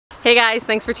Hey guys,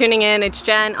 thanks for tuning in. It's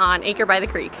Jen on Acre by the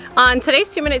Creek. On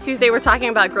today's 2 Minute Tuesday, we're talking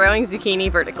about growing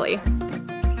zucchini vertically.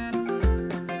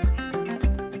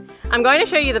 I'm going to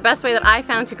show you the best way that I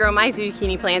found to grow my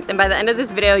zucchini plants, and by the end of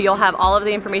this video, you'll have all of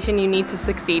the information you need to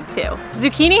succeed too.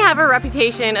 Zucchini have a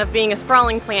reputation of being a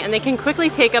sprawling plant, and they can quickly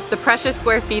take up the precious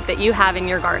square feet that you have in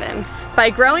your garden. By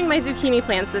growing my zucchini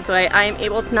plants this way, I am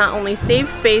able to not only save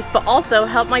space, but also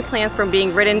help my plants from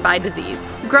being ridden by disease.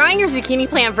 Growing your zucchini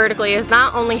plant vertically is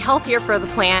not only healthier for the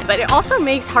plant, but it also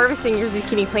makes harvesting your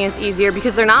zucchini plants easier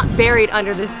because they're not buried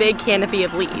under this big canopy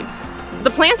of leaves. The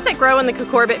plants that grow in the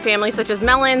cucurbit family, such as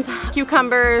melons,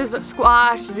 cucumbers,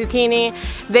 squash, zucchini,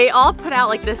 they all put out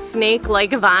like this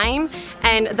snake-like vine,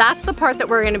 and that's the part that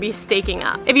we're going to be staking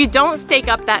up. If you don't stake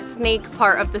up that snake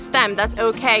part of the stem, that's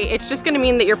okay. It's just going to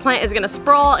mean that your plant is going to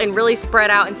sprawl and really spread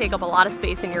out and take up a lot of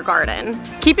space in your garden.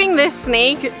 Keeping this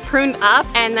snake pruned up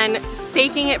and then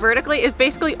staking it vertically is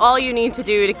basically all you need to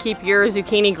do to keep your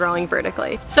zucchini growing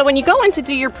vertically. So when you go in to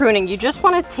do your pruning, you just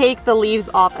want to take the leaves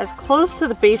off as close to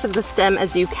the base of the stem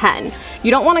as you can.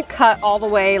 You don't want to cut all the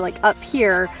way like up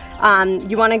here.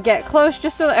 You want to get close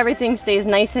just so everything stays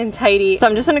nice and tidy. So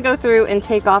I'm just going to go through and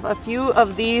take off a few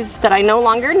of these that I no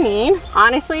longer need.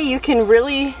 Honestly, you can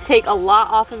really take a lot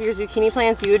off of your zucchini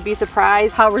plants. You would be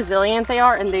surprised how resilient they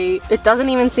are, and it doesn't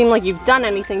even seem like you've done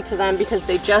anything to them because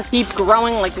they just keep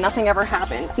growing like nothing ever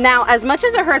happened. Now, as much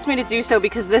as it hurts me to do so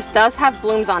because this does have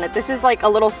blooms on it, this is like a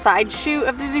little side shoot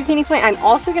of the zucchini plant. I'm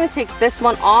also going to take this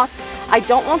one off. I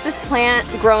don't want this plant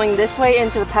growing this way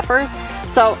into the peppers.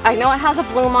 So I know it has a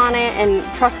bloom on it, and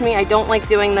trust me, I don't like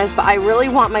doing this, but I really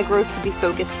want my growth to be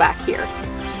focused back here.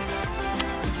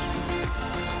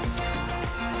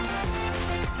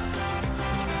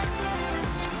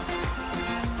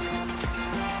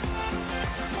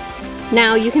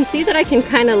 Now you can see that I can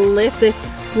kind of lift this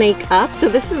snake up. So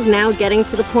this is now getting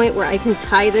to the point where I can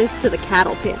tie this to the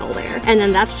cattle panel there. And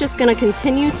then that's just going to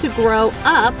continue to grow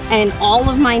up, and all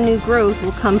of my new growth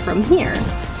will come from here.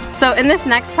 So in this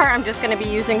next part, I'm just going to be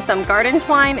using some garden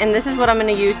twine, and this is what I'm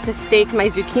going to use to stake my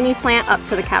zucchini plant up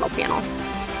to the cattle panel.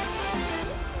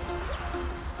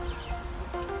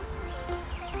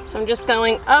 So I'm just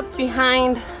going up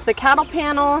behind the cattle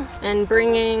panel and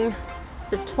bringing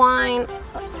the twine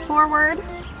up forward.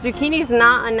 Zucchini is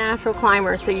not a natural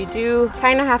climber, so you do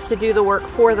kind of have to do the work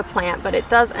for the plant, but it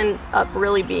does end up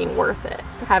really being worth it,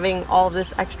 having all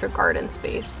this extra garden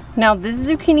space. Now this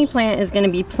zucchini plant is going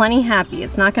to be plenty happy.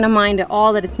 It's not going to mind at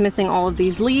all that it's missing all of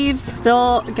these leaves.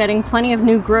 Still getting plenty of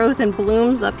new growth and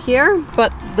blooms up here,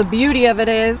 but the beauty of it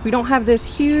is we don't have this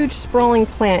huge sprawling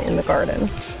plant in the garden.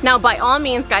 Now by all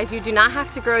means, guys, you do not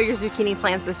have to grow your zucchini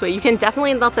plants this way. You can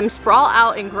definitely let them sprawl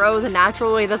out and grow the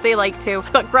natural way that they like to,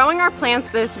 but growing our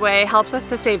plants this way helps us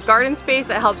to save garden space.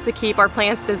 It helps to keep our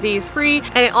plants disease free,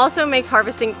 and it also makes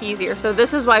harvesting easier. So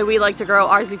this is why we like to grow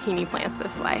our zucchini plants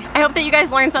this way. I hope that you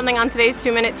guys learned something on today's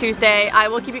 2 Minute Tuesday. I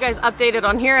will keep you guys updated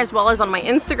on here as well as on my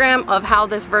Instagram of how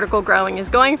this vertical growing is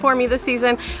going for me this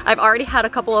season. I've already had a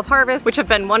couple of harvests, which have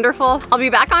been wonderful. I'll be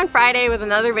back on Friday with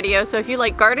another video, so if you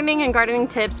like gardening and gardening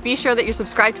tips, be sure that you're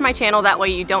subscribed to my channel, that way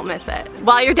you don't miss it.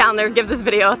 While you're down there, give this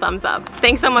video a thumbs up.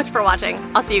 Thanks so much for watching.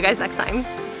 I'll see you guys next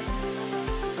time.